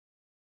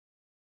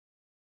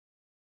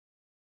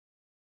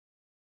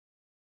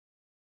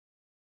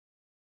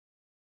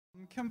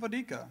Kim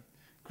Vodicka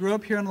grew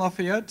up here in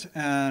Lafayette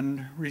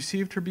and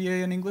received her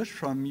BA in English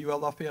from UL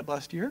Lafayette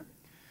last year.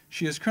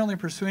 She is currently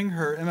pursuing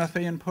her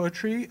MFA in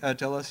poetry at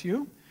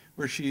LSU,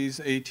 where she's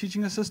a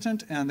teaching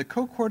assistant and the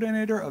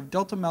co-coordinator of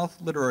Delta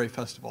Mouth Literary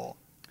Festival.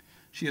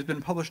 She has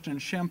been published in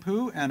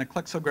Shampoo and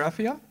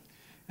Eclexographia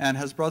and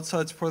has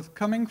broadsides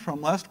forthcoming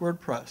from Last Word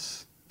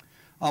Press.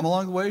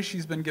 Along the way,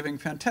 she's been giving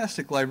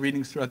fantastic live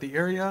readings throughout the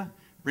area,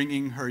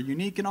 bringing her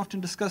unique and often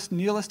discussed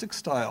nihilistic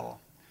style.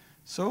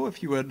 So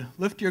if you would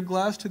lift your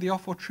glass to the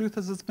awful truth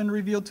as it's been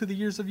revealed to the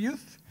years of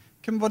youth,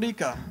 Kim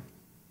Vodicka.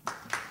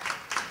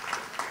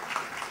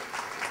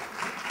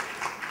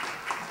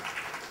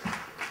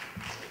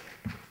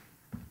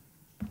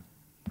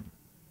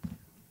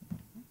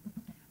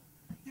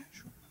 Yeah,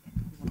 sure.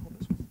 You want to hold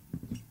this one?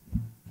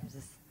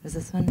 Is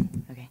this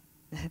one? Okay.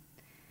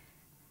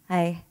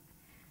 Hi.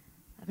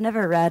 I've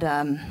never read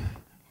in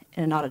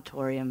an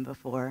auditorium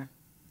before,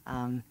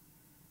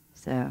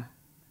 so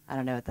I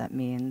don't know what that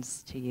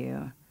means to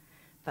you,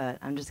 but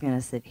I'm just going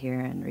to sit here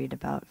and read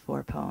about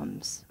 4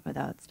 poems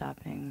without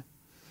stopping.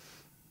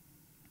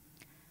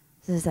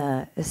 This is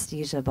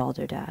Aesthesia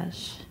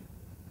Balderdash.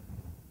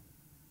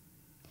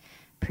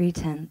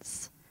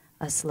 Pretense,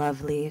 us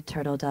lovely,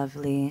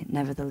 turtle-dovely,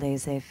 never the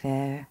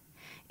laissez-faire,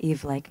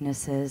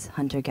 Eve-likenesses,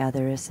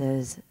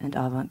 hunter-gatheresses, and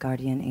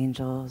avant-gardian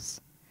angels,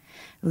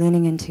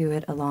 leaning into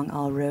it along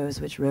all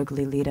rows which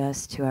roguely lead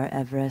us to our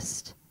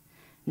Everest,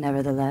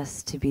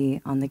 nevertheless to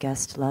be on the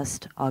guest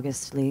lust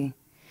augustly,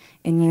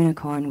 in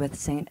unicorn with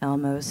St.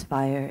 Elmo's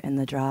fire in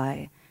the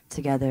dry,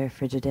 together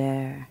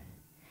Frigidaire.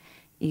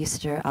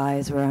 Easter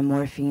eyes where a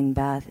morphine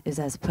bath is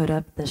as put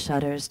up the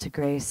shutters to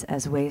grace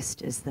as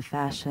waste is the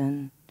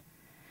fashion.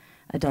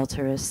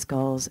 Adulterous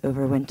skulls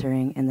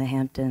overwintering in the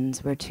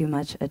Hamptons where too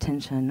much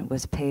attention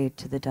was paid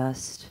to the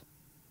dust.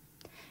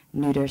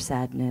 Neuter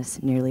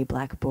sadness nearly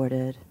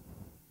blackboarded.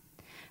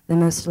 The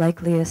most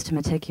likeliest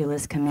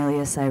meticulous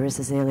Camellia Cyrus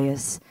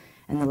Azaleus,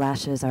 and the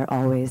lashes are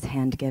always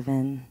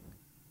hand-given.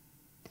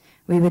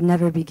 We would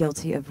never be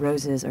guilty of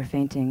roses or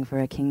fainting for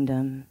a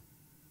kingdom.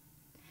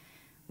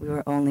 We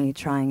were only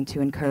trying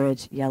to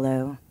encourage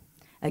yellow,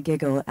 a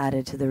giggle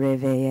added to the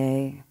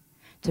réveillé,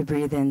 to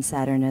breathe in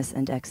Saturnus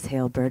and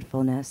exhale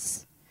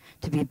birdfulness,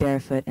 to be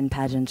barefoot in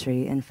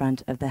pageantry in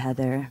front of the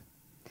heather,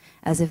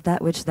 as if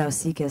that which thou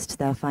seekest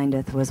thou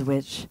findeth was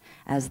which,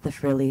 as the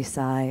frilly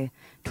sigh,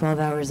 12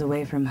 hours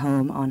away from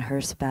home on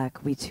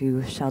horseback we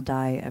too shall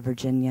die a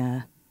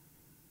Virginia.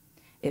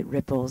 It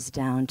ripples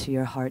down to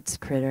your heart's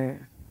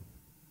critter.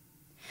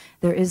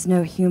 There is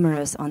no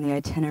humorous on the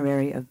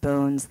itinerary of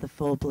bones, the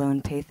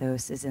full-blown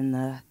pathos is in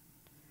the,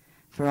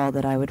 for all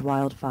that I would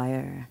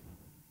wildfire.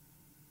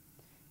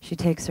 She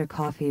takes her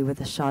coffee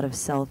with a shot of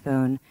cell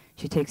phone.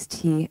 She takes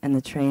tea and the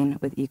train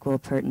with equal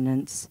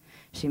pertinence.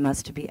 She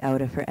must be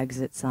out of her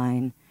exit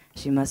sign.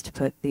 She must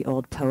put the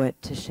old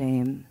poet to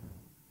shame.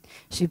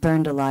 She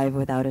burned alive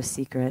without a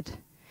secret.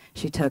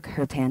 She took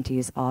her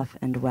panties off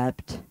and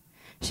wept.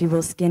 She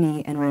will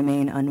skinny and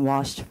remain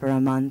unwashed for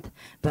a month,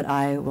 but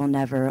I will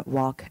never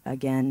walk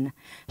again.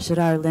 Should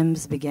our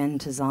limbs begin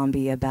to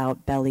zombie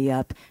about belly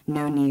up,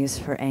 no knees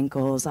for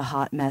ankles, a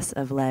hot mess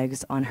of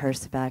legs on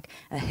horseback,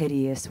 a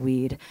hideous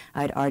weed,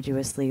 I'd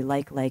arduously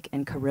like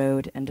and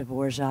corrode and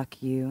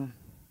Dvorak you.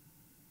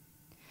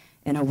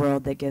 In a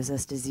world that gives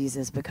us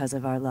diseases because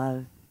of our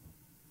love,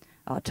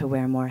 ought to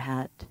wear more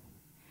hat.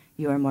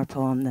 You are more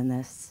poem than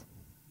this.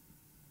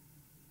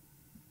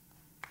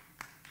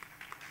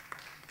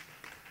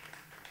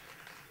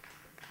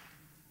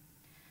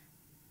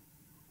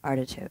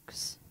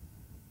 Artichokes.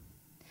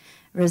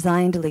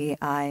 Resignedly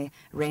I,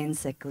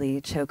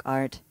 rain-sickly, choke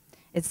art.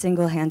 It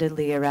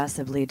single-handedly,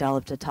 irascibly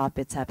dolloped atop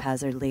its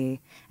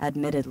haphazardly,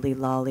 admittedly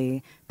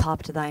lolly,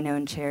 popped thine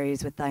own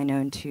cherries with thine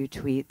own 2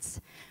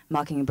 tweets,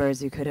 mockingbirds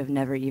who could have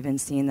never even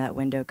seen that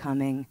window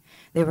coming.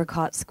 They were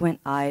caught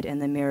squint-eyed in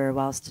the mirror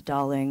whilst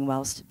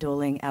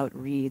doling out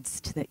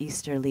reeds to the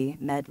easterly,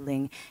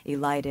 meddling,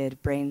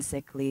 elided,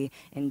 brain-sickly,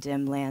 in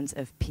dim lands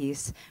of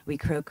peace. We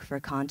croak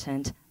for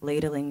content,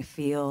 ladling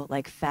feel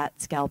like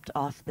fat scalped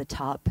off the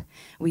top.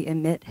 We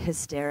emit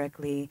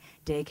hysterically,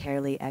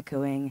 daycarely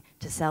echoing,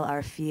 to sell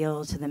our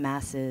feel to the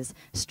masses,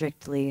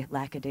 strictly,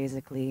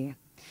 lackadaisically.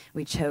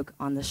 We choke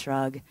on the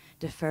shrug,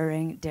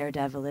 deferring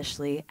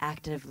daredevilishly,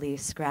 actively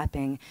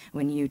scrapping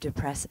when you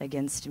depress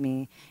against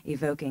me,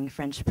 evoking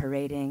French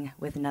parading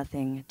with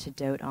nothing to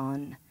dote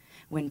on.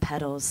 When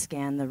petals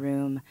scan the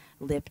room,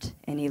 lipped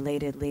and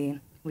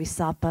elatedly, we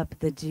sop up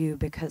the dew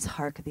because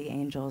hark the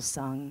angels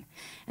sung.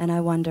 And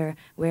I wonder,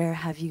 where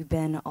have you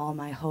been all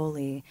my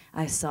holy?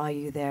 I saw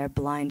you there,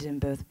 blind in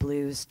both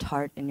blues,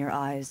 tart in your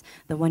eyes,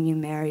 the one you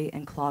marry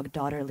and clog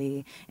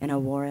daughterly in a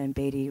Warren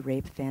Beatty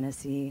rape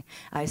fantasy.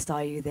 I saw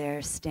you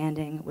there,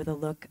 standing with a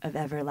look of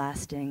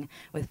everlasting,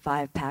 with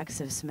 5 packs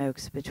of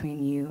smokes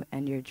between you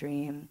and your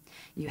dream.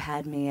 You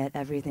had me at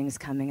everything's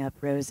coming up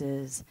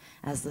roses,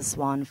 as the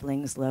swan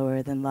flings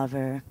lower than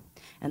lover,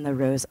 and the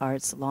rose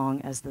arts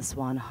long as the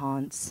swan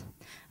haunts.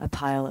 A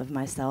pile of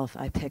myself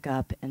I pick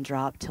up and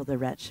drop till the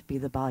wretch be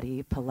the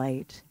body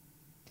polite.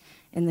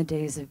 In the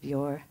days of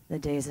yore, the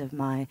days of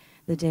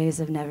the days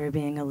of never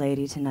being a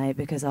lady tonight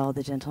because all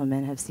the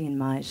gentlemen have seen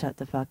my shut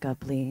the fuck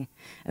up Lee,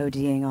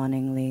 ODing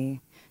oningly,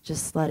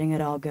 just letting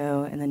it all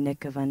go in the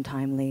nick of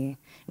untimely,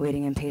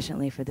 waiting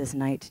impatiently for this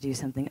night to do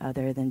something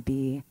other than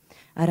be.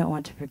 I don't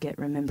want to forget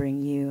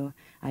remembering you,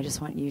 I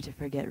just want you to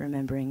forget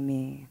remembering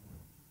me.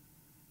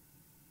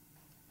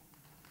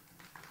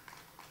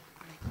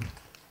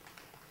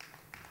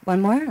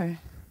 One more, or?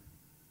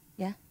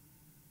 Yeah?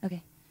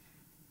 Okay.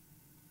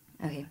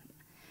 Okay.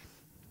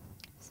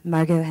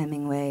 Margot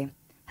Hemingway,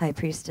 High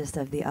Priestess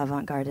of the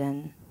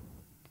Avant-Garde.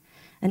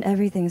 And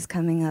everything's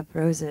coming up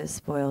roses,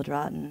 spoiled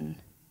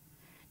rotten.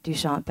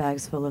 Duchamp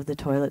bags full of the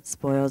toilet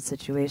spoiled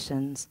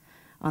situations,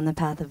 on the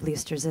path of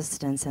least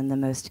resistance and the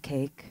most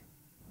cake.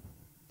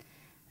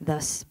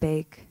 Thus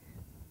spake,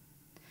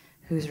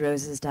 whose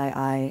roses die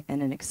I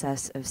in an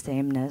excess of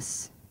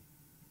sameness.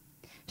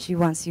 She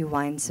wants you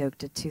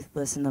wine-soaked and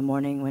toothless in the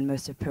morning when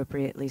most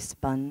appropriately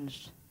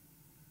sponged.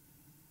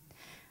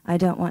 I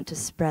don't want to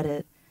spread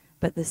it,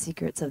 but the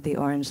secrets of the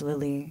orange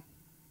lily.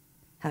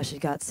 How she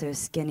got so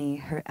skinny,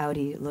 her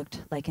outie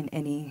looked like an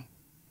innie.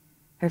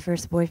 Her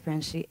first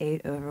boyfriend she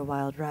ate over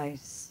wild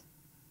rice.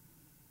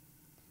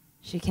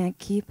 She can't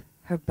keep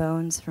her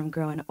bones from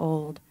growing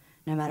old,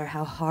 no matter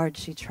how hard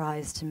she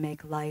tries to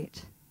make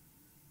light.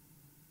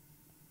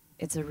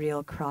 It's a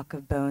real crock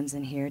of bones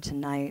in here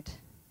tonight.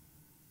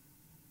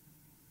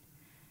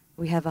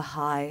 We have a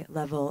high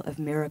level of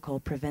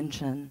miracle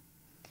prevention.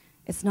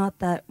 It's not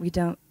that we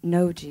don't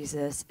know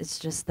Jesus, it's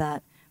just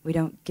that we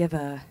don't give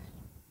a...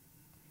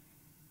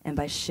 And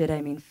by shit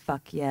I mean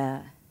fuck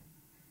yeah.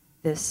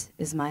 This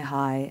is my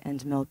high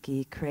and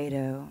milky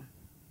credo.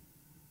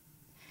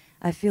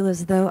 I feel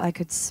as though I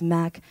could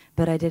smack,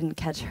 but I didn't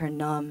catch her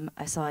numb.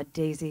 I saw a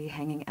daisy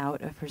hanging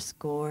out of her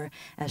score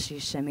as she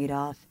shimmied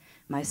off,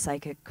 my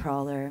psychic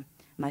crawler,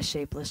 my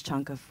shapeless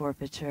chunk of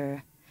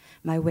forfeiture.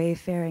 My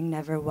wayfaring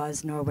never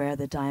was nor where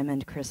the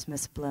diamond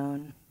Christmas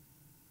blown.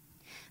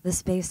 The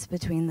space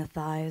between the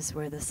thighs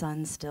where the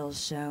sun still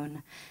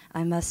shone,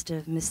 I must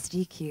have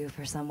mystique you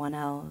for someone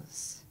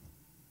else.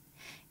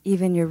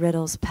 Even your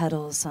riddle's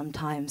petals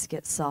sometimes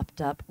get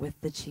sopped up with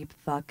the cheap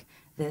fuck.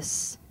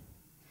 This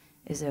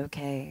is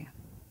okay.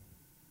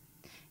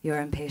 Your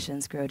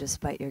impatience grow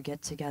despite your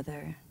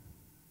get-together.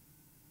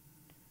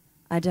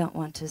 I don't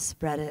want to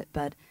spread it,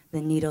 but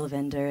the needle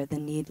vendor, the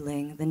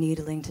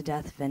needling to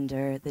death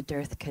vendor, the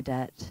dearth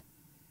cadet.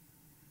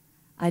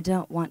 I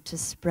don't want to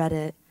spread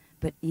it,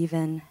 but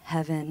even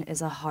heaven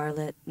is a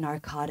harlot,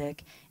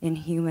 narcotic,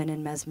 inhuman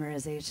in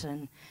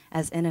mesmerization,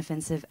 as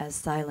inoffensive as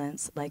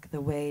silence, like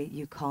the way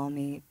you call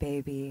me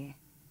baby.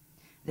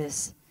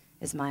 This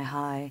is my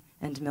high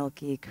and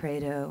milky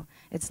credo.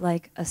 It's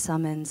like a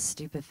summoned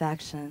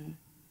stupefaction.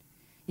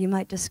 You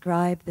might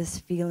describe this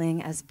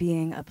feeling as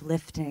being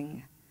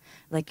uplifting,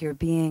 like you're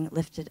being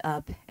lifted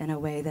up in a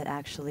way that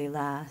actually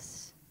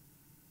lasts.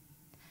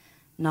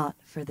 Not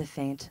for the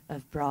faint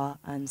of bra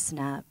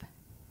unsnap.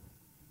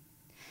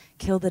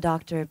 Kill the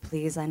doctor,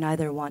 please. I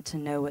neither want to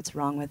know what's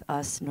wrong with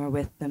us nor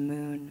with the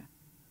moon.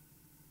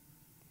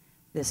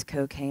 This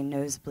cocaine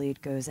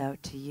nosebleed goes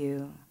out to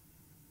you.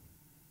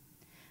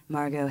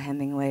 Margot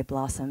Hemingway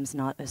blossoms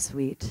not a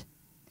sweet.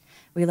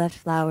 We left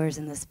flowers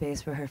in the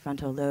space where her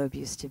frontal lobe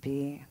used to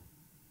be.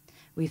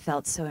 We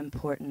felt so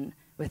important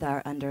with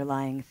our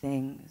underlying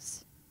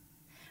things.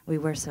 We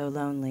were so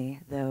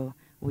lonely, though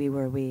we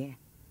were we.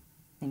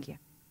 Thank you.